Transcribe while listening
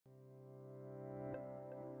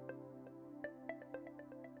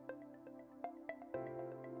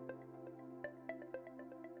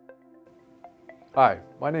Hi,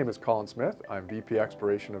 my name is Colin Smith. I'm VP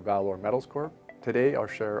Exploration of ValOre Metals Corp. Today I'll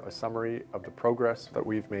share a summary of the progress that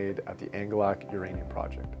we've made at the Angilak Uranium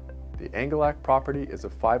Project. The Angilak Property is a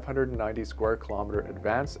 590 square kilometer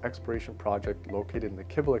advanced exploration project located in the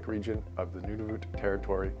Kivalliq region of the Nunavut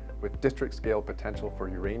territory with district scale potential for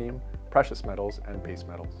uranium, precious metals, and base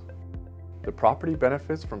metals. The property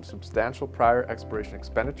benefits from substantial prior exploration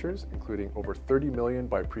expenditures, including over $30 million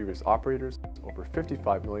by previous operators, over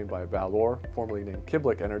 $55 million by ValOre, formerly named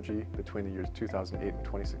Kivalliq Energy, between the years 2008 and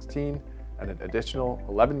 2016, and an additional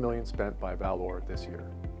 $11 million spent by ValOre this year.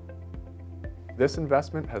 This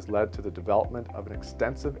investment has led to the development of an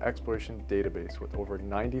extensive exploration database with over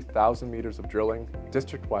 90,000 meters of drilling,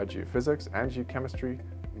 district-wide geophysics and geochemistry,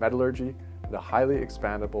 metallurgy, and a highly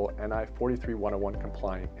expandable NI 43-101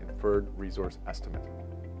 compliant Inferred resource estimate.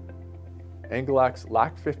 Angilak's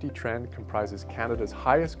LAC 50 trend comprises Canada's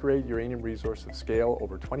highest grade uranium resource of scale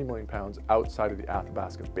over 20 million pounds outside of the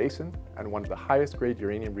Athabasca Basin and one of the highest grade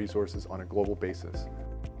uranium resources on a global basis.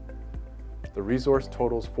 The resource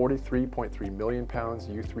totals 43.3 million pounds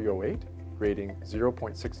U3O8, grading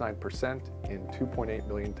 0.69% in 2.8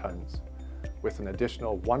 million tons, with an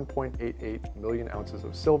additional 1.88 million ounces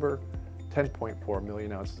of silver, 10.4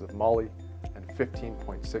 million ounces of moly, and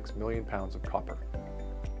 15.6 million pounds of copper.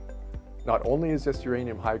 Not only is this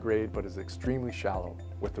uranium high grade, but is extremely shallow,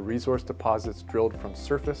 with the resource deposits drilled from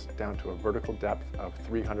surface down to a vertical depth of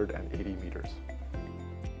 380 meters.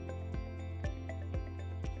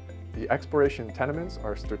 The exploration tenements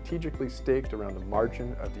are strategically staked around the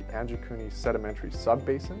margin of the Angilak sedimentary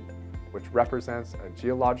subbasin, which represents a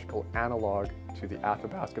geological analog to the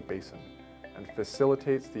Athabasca Basin and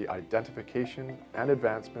facilitates the identification and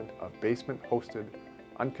advancement of basement-hosted,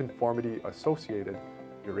 unconformity-associated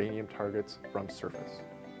uranium targets from surface.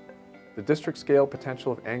 The district scale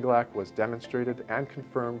potential of Angilak was demonstrated and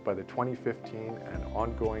confirmed by the 2015 and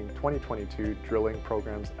ongoing 2022 drilling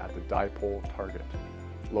programs at the Dipole target,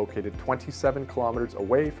 located 27 kilometers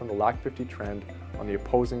away from the LAC 50 trend on the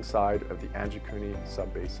opposing side of the Angilak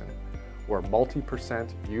subbasin, where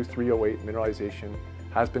multi-percent U3O8 mineralization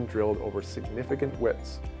has been drilled over significant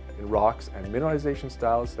widths in rocks and mineralization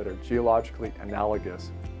styles that are geologically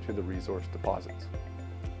analogous to the resource deposits.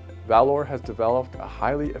 ValOre has developed a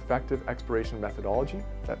highly effective exploration methodology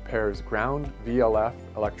that pairs ground VLF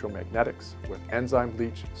electromagnetics with enzyme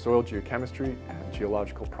leach soil geochemistry and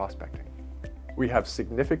geological prospecting. We have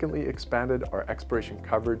significantly expanded our exploration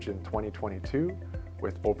coverage in 2022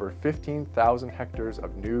 with over 15,000 hectares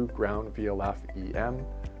of new ground VLF EM,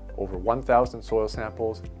 over 1,000 soil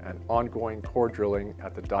samples, and ongoing core drilling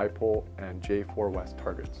at the Dipole and J4 West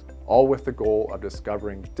targets, all with the goal of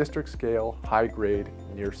discovering district-scale, high-grade,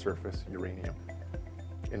 near-surface uranium.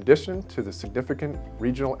 In addition to the significant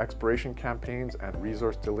regional exploration campaigns and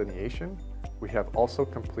resource delineation, we have also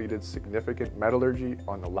completed significant metallurgy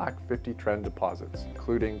on the LAC 50 trend deposits,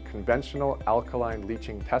 including conventional alkaline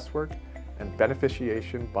leaching test work and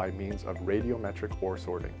beneficiation by means of radiometric ore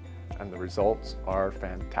sorting, and the results are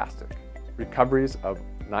fantastic. Recoveries of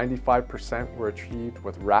 95% were achieved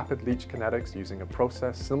with rapid leach kinetics using a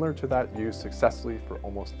process similar to that used successfully for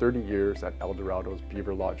almost 30 years at Eldorado's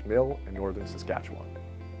Beaver Lodge Mill in northern Saskatchewan.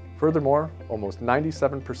 Furthermore, almost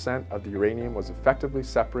 97% of the uranium was effectively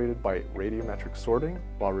separated by radiometric sorting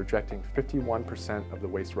while rejecting 51% of the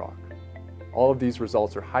waste rock. All of these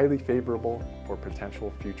results are highly favorable for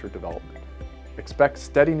potential future development. Expect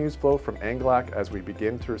steady news flow from Angilak as we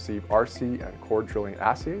begin to receive RC and core drilling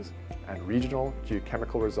assays and regional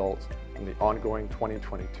geochemical results from the ongoing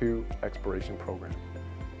 2022 exploration program.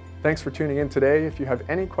 Thanks for tuning in today. If you have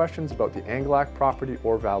any questions about the Angilak property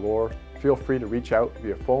or ValOre, feel free to reach out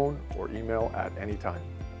via phone or email at any time.